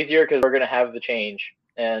to be easier because we're going to have the change.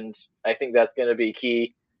 And I think that's going to be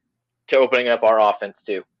key to opening up our offense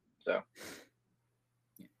too. So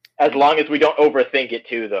as long as we don't overthink it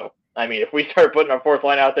too, though. I mean, if we start putting our fourth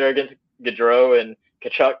line out there against Gaudreau and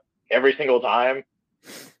Tkachuk every single time,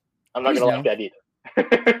 I'm not going to like that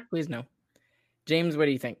either. Please no. James, what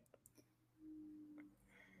do you think?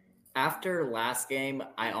 After last game,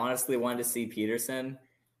 I honestly wanted to see Peterson,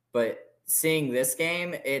 but seeing this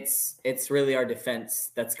game, it's really our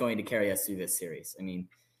defense that's going to carry us through this series. I mean,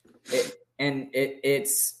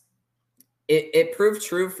 it proved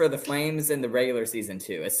true for the Flames in the regular season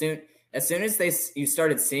too. As soon as you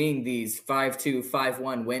started seeing these 5-2,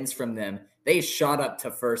 5-1 wins from them, they shot up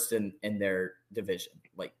to first in their division.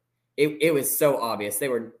 Like it was so obvious. They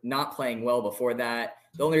were not playing well before that.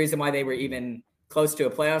 The only reason why they were even close to a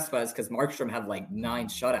playoff spot is because Markstrom had like 9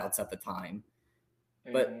 shutouts at the time.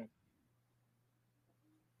 But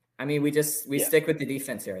I mean, we stick with the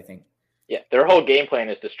defense here, I think. Yeah, their whole game plan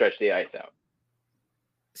is to stretch the ice out.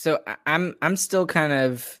 So I'm still kind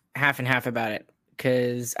of half and half about it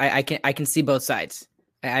because I can see both sides.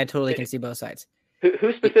 I totally can see both sides.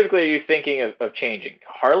 Who specifically are you thinking of changing?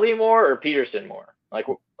 Harley more or Peterson more? Like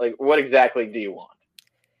what exactly do you want?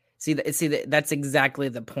 See, that's exactly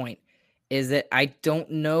the point. Is that I don't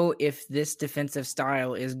know if this defensive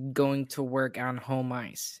style is going to work on home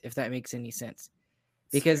ice, if that makes any sense.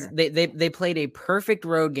 Because they played a perfect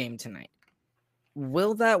road game tonight.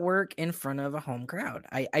 Will that work in front of a home crowd?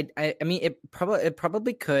 I mean, it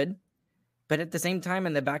probably could, but at the same time,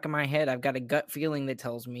 in the back of my head, I've got a gut feeling that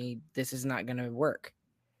tells me this is not going to work.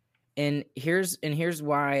 And here's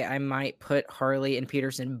why I might put Harley and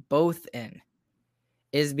Peterson both in.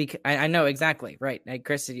 Is because I know exactly right,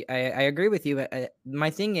 Chris. I agree with you. My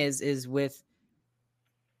thing is with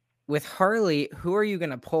Harley, who are you going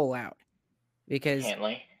to pull out? Because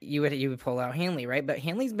Hanley. You would pull out Hanley, right? But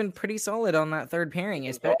Hanley's been pretty solid on that third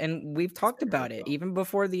pairing, and we've talked about it even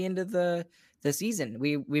before the end of the season.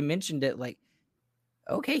 We mentioned it like,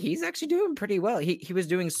 okay, he's actually doing pretty well. He was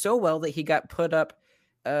doing so well that he got put up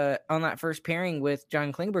on that first pairing with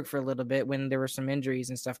John Klingberg for a little bit when there were some injuries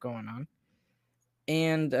and stuff going on.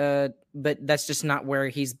 And but that's just not where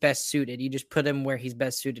he's best suited. You just put him where he's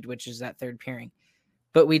best suited, which is that third pairing.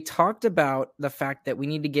 But we talked about the fact that we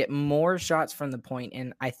need to get more shots from the point,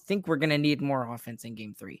 and I think we're going to need more offense in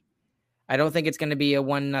Game 3. I don't think it's going to be a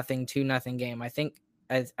 1-0, 2-0 game. I think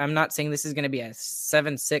I'm not saying this is going to be a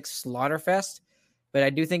 7-6 slaughter fest, but I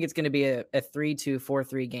do think it's going to be a 3-2,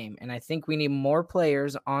 4-3 game. And I think we need more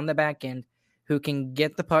players on the back end who can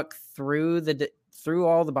get the puck through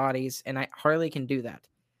all the bodies, and Harley can do that.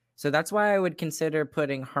 So that's why I would consider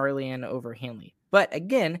putting Harley in over Hanley. But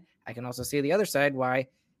again, I can also see the other side why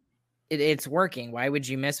it's working. Why would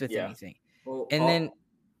you mess with anything? Well, and then,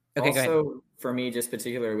 okay, also, go ahead. For me, just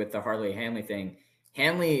particular with the Harley Hanley thing,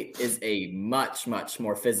 Hanley is a much, much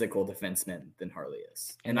more physical defenseman than Harley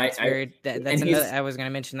is. And that's another, I was going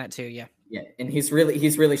to mention that too. Yeah. Yeah. And he's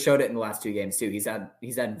really showed it in the last 2 games too. He's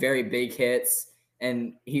had very big hits,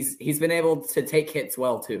 and he's been able to take hits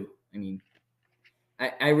well too. I mean,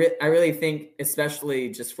 I really think, especially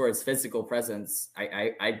just for his physical presence,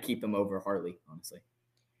 I'd keep him over Harley, honestly.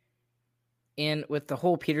 And with the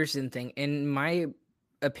whole Peterson thing, in my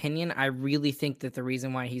opinion, I really think that the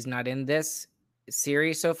reason why he's not in this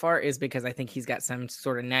series so far is because I think he's got some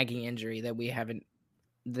sort of nagging injury that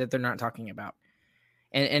they're not talking about.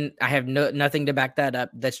 And I have nothing to back that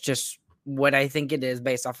up. That's just what I think it is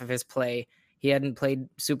based off of his play. He hadn't played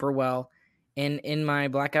super well. And in my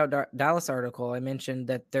Blackout Dallas article, I mentioned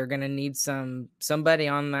that they're going to need somebody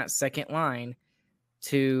on that second line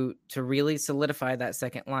to really solidify that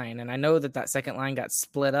second line. And I know that second line got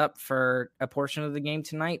split up for a portion of the game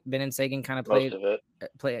tonight. Ben and Sagan kind of played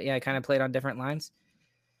on different lines.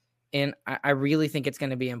 And I really think it's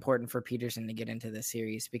going to be important for Peterson to get into this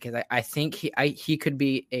series because I think he could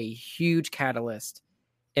be a huge catalyst,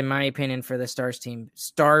 in my opinion, for the Stars team,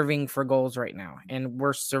 starving for goals right now. And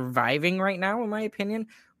we're surviving right now, in my opinion.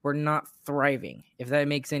 We're not thriving, if that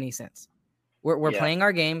makes any sense. We're playing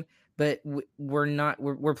our game, but we're not.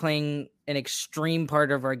 We're playing an extreme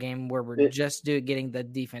part of our game where we're just getting the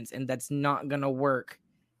defense, and that's not going to work.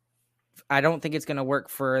 I don't think it's going to work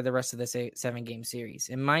for the rest of the 7-game series,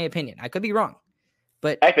 in my opinion. I could be wrong,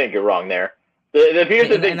 but I think you're wrong there. The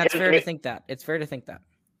Peterson thing, and that's fair to think that. It's fair to think that.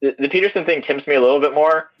 The Peterson thing tempts me a little bit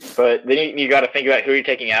more, but then you got to think about who you're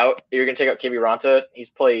taking out. You're going to take out Kiviranta. He's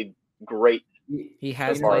played great. He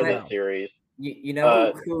has so far played in well. this series. You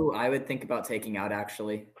know who I would think about taking out,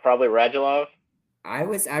 actually? Probably Radulov. I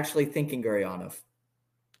was actually thinking Gurionov.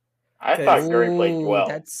 I thought Guri played well.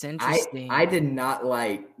 That's interesting. I did not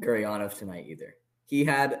like Gurionov tonight either. He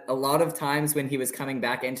had a lot of times when he was coming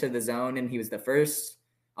back into the zone and he was the first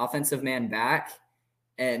offensive man back,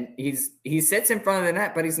 and he sits in front of the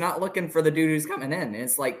net, but he's not looking for the dude who's coming in. And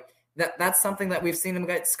it's like that's something that we've seen him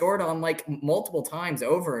get scored on like multiple times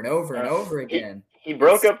over and over and over again. He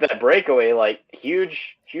broke up that breakaway, like huge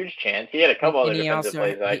chance. He had a couple other defensive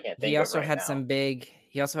plays that I can't think of. He also had some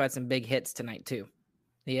big hits tonight too.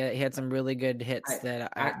 He had some really good hits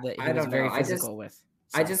that he was very physical with.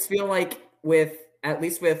 So. I just feel like at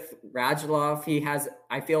least with Radulov,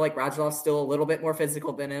 I feel like Radulov's still a little bit more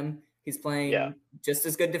physical than him. He's playing just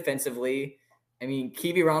as good defensively. I mean,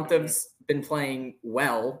 Kivirantov's been playing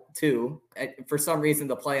well too. For some reason,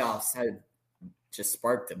 the playoffs had just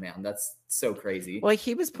sparked him, man. That's so crazy. Well,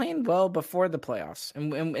 he was playing well before the playoffs,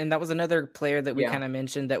 and that was another player that we kind of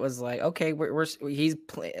mentioned that was like, okay,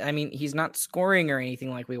 he's not scoring or anything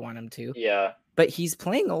like we want him to. Yeah, but he's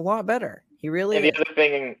playing a lot better. He really. And the other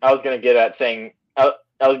thing I was going to get at saying, I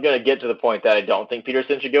was going to get to the point that I don't think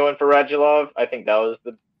Peterson should go in for Radulov. I think that was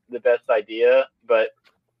the best idea, but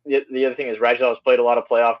the other thing is Radulov's played a lot of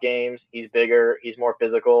playoff games. He's bigger. He's more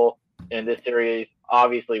physical. In this series,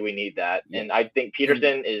 obviously we need that. Yeah. And I think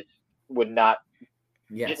Peterson would not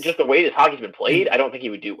just the way this hockey's been played, I don't think he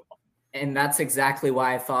would do well. And that's exactly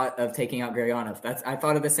why I thought of taking out Gurionov. I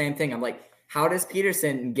thought of the same thing. I'm like, how does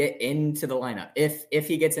Peterson get into the lineup? If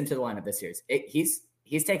he gets into the lineup this series,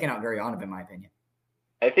 he's taking out Gurionov in my opinion.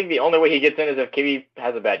 I think the only way he gets in is if Kivi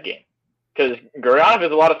has a bad game. Because Gurionov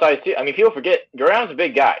has a lot of size too. I mean, people forget Gurionov's a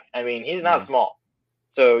big guy. I mean, he's not small.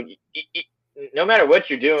 So no matter what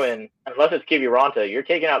you're doing, unless it's Kiviranta, you're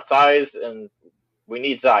taking out size, and we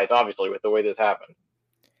need size, obviously, with the way this happened.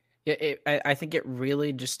 Yeah, I think it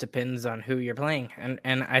really just depends on who you're playing, and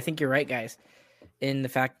I think you're right, guys, in the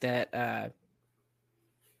fact that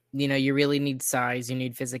you really need size, you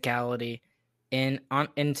need physicality, and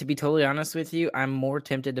to be totally honest with you, I'm more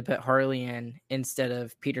tempted to put Harley in instead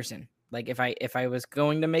of Peterson. Like if I was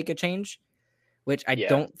going to make a change, which I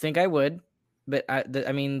don't think I would, but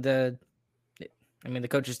the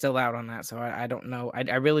coach is still out on that, so I don't know.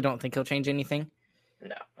 I really don't think he'll change anything.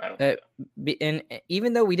 No, I don't think so. And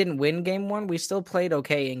even though we didn't win Game 1, we still played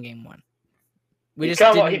okay in Game 1. He's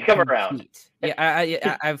come around.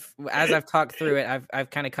 Yeah, I've talked through it, I've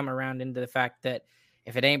kind of come around into the fact that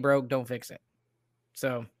if it ain't broke, don't fix it.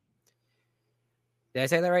 So, did I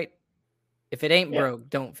say that right? If it ain't broke,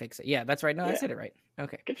 don't fix it. Yeah, that's right. No, I said it right.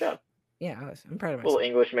 Okay, good job. Yeah, I'm proud of myself. Little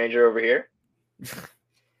English major over here.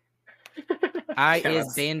 I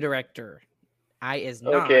is band director. I is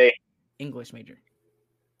not English major.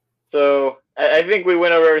 So I think we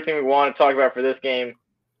went over everything we want to talk about for this game.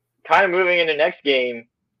 Kind of moving into next game,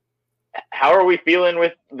 how are we feeling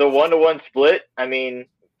with the 1-to-1 split? I mean,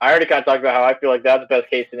 I already kind of talked about how I feel like that's the best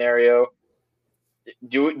case scenario.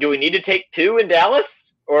 Do we need to take 2 in Dallas,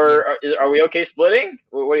 or are we okay splitting?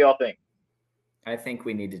 What do y'all think? I think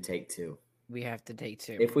we need to take 2. We have to take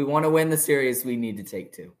 2. If we want to win the series, we need to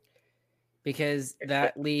take 2. Because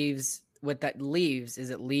it leaves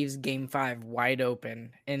Game 5 wide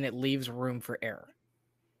open, and it leaves room for error.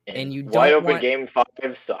 And you don't wide open Game 5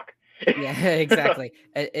 suck. Yeah, exactly.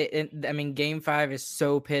 I mean, Game 5 is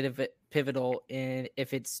so pivotal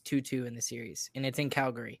if it's 2-2 in the series, and it's in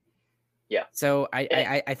Calgary. Yeah. So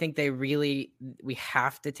I think we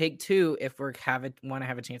have to take 2 if we're want to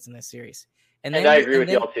have a chance in this series. And then I agree with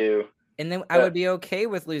y'all too. And then I would be okay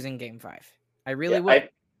with losing Game 5. I really would.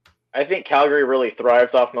 I think Calgary really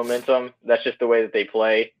thrives off momentum. That's just the way that they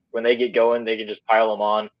play. When they get going, they can just pile them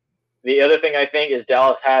on. The other thing I think is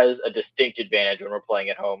Dallas has a distinct advantage when we're playing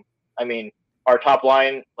at home. I mean, our top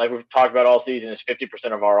line, like we've talked about all season, is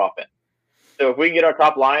 50% of our offense. So if we can get our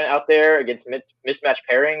top line out there against mismatched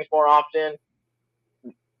pairings more often,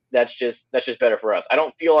 that's just better for us. I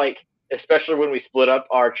don't feel like, especially when we split up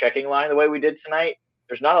our checking line the way we did tonight,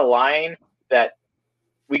 there's not a line that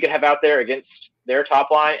we could have out there against their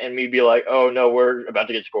top line and we'd be like, oh no, we're about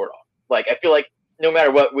to get scored off. Like, I feel like no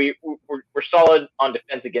matter what, we're solid on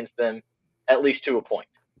defense against them, at least to a point.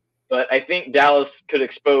 But I think Dallas could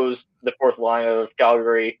expose the fourth line of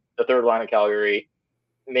Calgary, the third line of Calgary,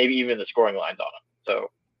 maybe even the scoring lines on them.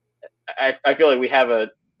 So I feel like we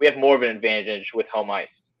have more of an advantage with home ice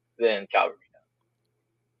than Calgary does.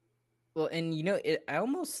 Well, and I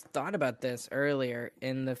almost thought about this earlier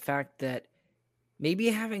in the fact that maybe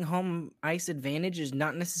having home ice advantage is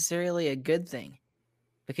not necessarily a good thing.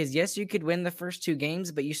 Because yes, you could win the first 2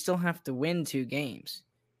 games, but you still have to win 2 games.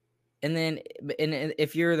 And then,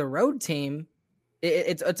 if you're the road team,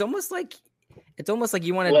 it's almost like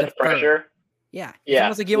you want to defer. Pressure. Yeah, it's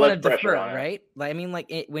almost like you want to defer, right? Like, I mean, like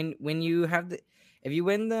when you have if you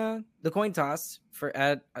win the coin toss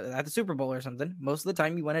at the Super Bowl or something, most of the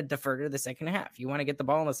time you want to defer to the second half. You want to get the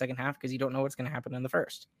ball in the second half because you don't know what's going to happen in the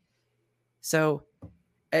first. So,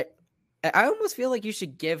 I almost feel like you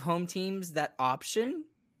should give home teams that option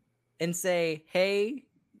and say, hey.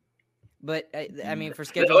 But I mean, for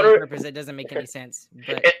scheduling purpose, it doesn't make any sense.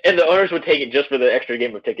 But and the owners would take it just for the extra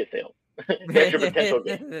game of ticket sales, the extra potential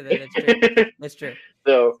game. That's true.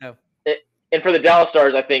 So, and for the Dallas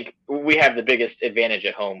Stars, I think we have the biggest advantage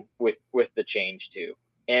at home with the change too,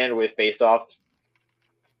 and with faceoffs.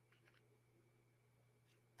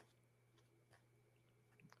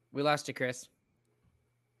 We lost you, Chris.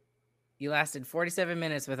 You lasted 47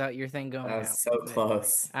 minutes without your thing going. That was so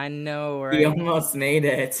close. I know, right? You almost made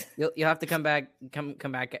it. You'll have to come back,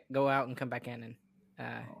 go out and come back in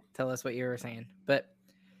and tell us what you were saying. But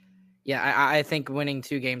yeah, I think winning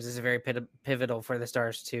 2 games is very pivotal for the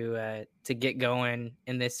Stars to get going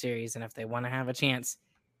in this series. And if they want to have a chance,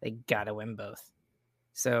 they got to win both.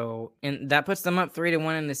 So, and that puts them up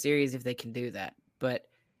 3-1 in the series if they can do that. But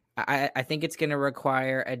I think it's going to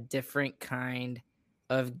require a different kind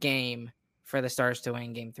of game for the Stars to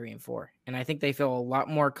win game 3 and 4. And I think they feel a lot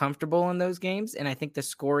more comfortable in those games. And I think the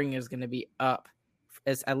scoring is going to be up,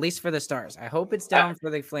 at least for the Stars. I hope it's down for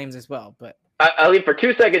the Flames as well. But I'll leave for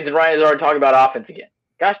 2 seconds and Ryan's already talking about offense again.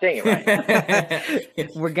 Gosh dang it, Ryan.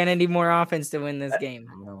 We're going to need more offense to win this game.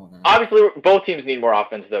 Obviously, both teams need more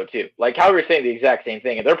offense, though, too. Like, Calgary's saying the exact same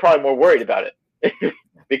thing, and they're probably more worried about it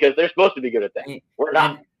because they're supposed to be good at that. We're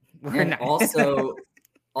not.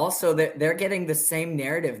 Also, they're getting the same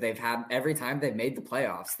narrative they've had every time they've made the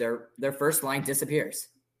playoffs. Their first line disappears.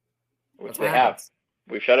 Which they have.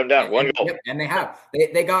 We've shut them down. One goal. Yep, and they have.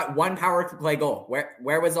 They got 1 power play goal.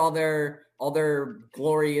 Where was all their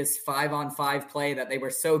glorious 5-on-5 play that they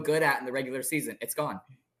were so good at in the regular season? It's gone.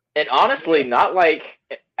 And honestly, not like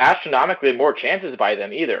astronomically more chances by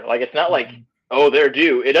them either. Like, it's not like, oh, they're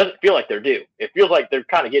due. It doesn't feel like they're due. It feels like they're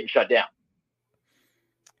kind of getting shut down.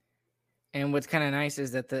 And what's kind of nice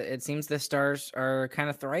is that it seems the Stars are kind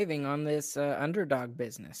of thriving on this underdog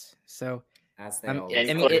business. So, it's not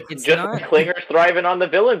Klinger's thriving on the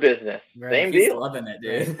villain business. Right. Same He's deal. loving it,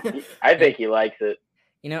 dude. I think he likes it.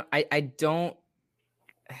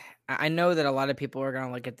 I know that a lot of people are going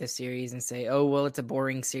to look at this series and say, "Oh, well, it's a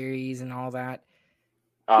boring series and all that."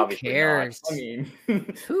 Obviously, who cares? I mean,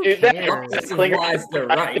 who dude, cares? They're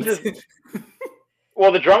right.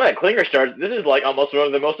 Well, the drama that Klinger starts, this is like almost one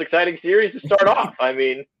of the most exciting series to start off. I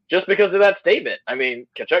mean, just because of that statement. I mean,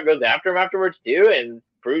 Tkachuk goes after him afterwards too and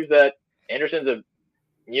proves that Anderson's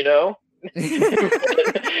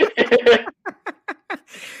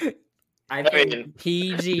I think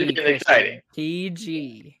PG. It's exciting.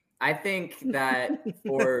 PG. I think that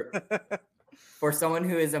for someone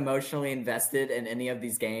who is emotionally invested in any of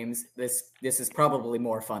these games, this is probably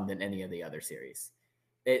more fun than any of the other series.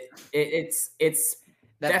 It's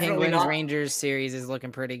that definitely Penguins Rangers series is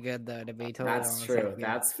looking pretty good though. To be totally honest, true.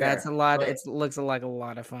 That's fair. That's a lot. But, it looks like a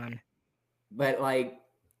lot of fun. But like,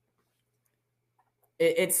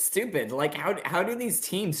 it's stupid. Like, how do these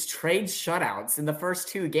teams trade shutouts in the first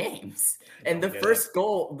 2 games? And the first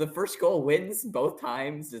goal wins both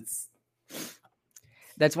times.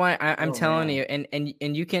 That's why I'm Oh, telling man. you,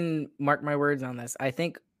 and you can mark my words on this.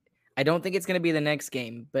 I don't think it's going to be the next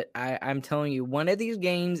game, but I'm telling you, one of these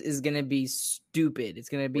games is going to be stupid. It's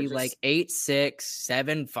going to be like 8-6,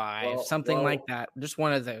 7-5, something like that. Just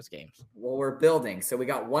one of those games. Well, we're building. So we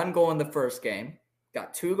got 1 goal in the first game,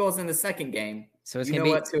 got 2 goals in the second game. So it's you going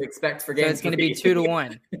know to be what to expect for game So it's going to be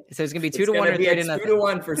 2-1. So it's going to be 2-1 or 3-0.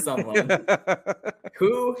 2-1 for someone.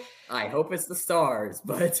 Who? I hope it's the Stars,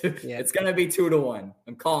 but it's going to be 2-1.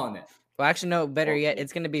 I'm calling it. Well, actually, no. Better yet,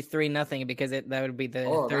 it's going to be 3-0 because that would be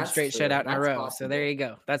the third straight shutout in a row. Possible. So there you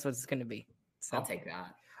go. That's what it's going to be. So. I'll take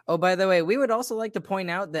that. Oh, by the way, we would also like to point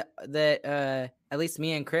out that at least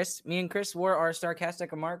me and Chris wore our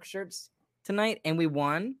Starcastic Mark shirts tonight, and we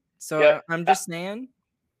won. So I'm just saying.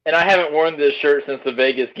 And I haven't worn this shirt since the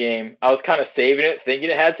Vegas game. I was kind of saving it, thinking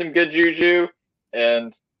it had some good juju,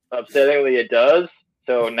 and upsettingly it does.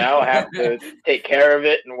 So now I have to take care of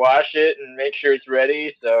it and wash it and make sure it's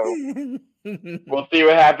ready. So we'll see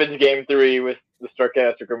what happens game 3 with the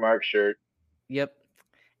Starcastic Remarks shirt. Yep.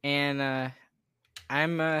 And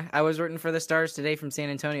I was rooting for the Stars today from San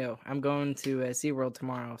Antonio. I'm going to SeaWorld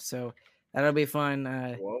tomorrow, so that'll be fun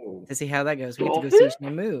to see how that goes. We get to go see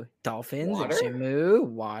Shamu, Dolphins, and Shamu,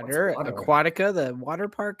 water, Aquatica, the water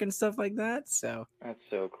park and stuff like that. So that's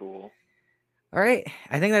so cool. All right.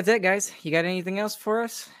 I think that's it, guys. You got anything else for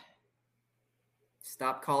us?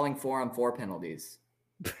 Stop calling 4-on-4 penalties.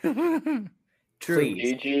 True.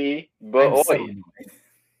 Please. GG, boy.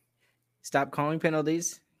 Stop calling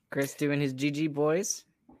penalties. Chris doing his GG boys.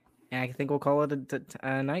 And I think we'll call it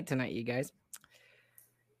a night tonight, you guys.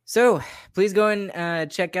 So please go and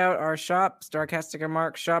check out our shop,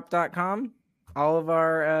 StarcasticRemarksShop.com. All of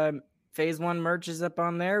our Phase 1 merch is up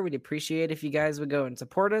on there. We'd appreciate if you guys would go and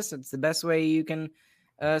support us. It's the best way you can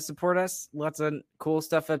support us. Lots of cool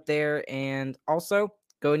stuff up there. And also,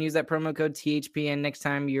 go and use that promo code THPN next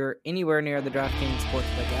time you're anywhere near the DraftKings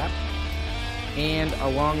Sportsbook app. And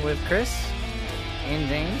along with Chris and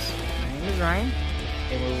James, my name is Ryan,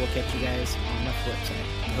 and we will catch you guys on the flip side.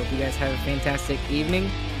 I hope you guys have a fantastic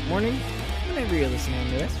evening, morning, whenever you're listening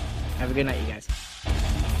to this. Have a good night, you guys.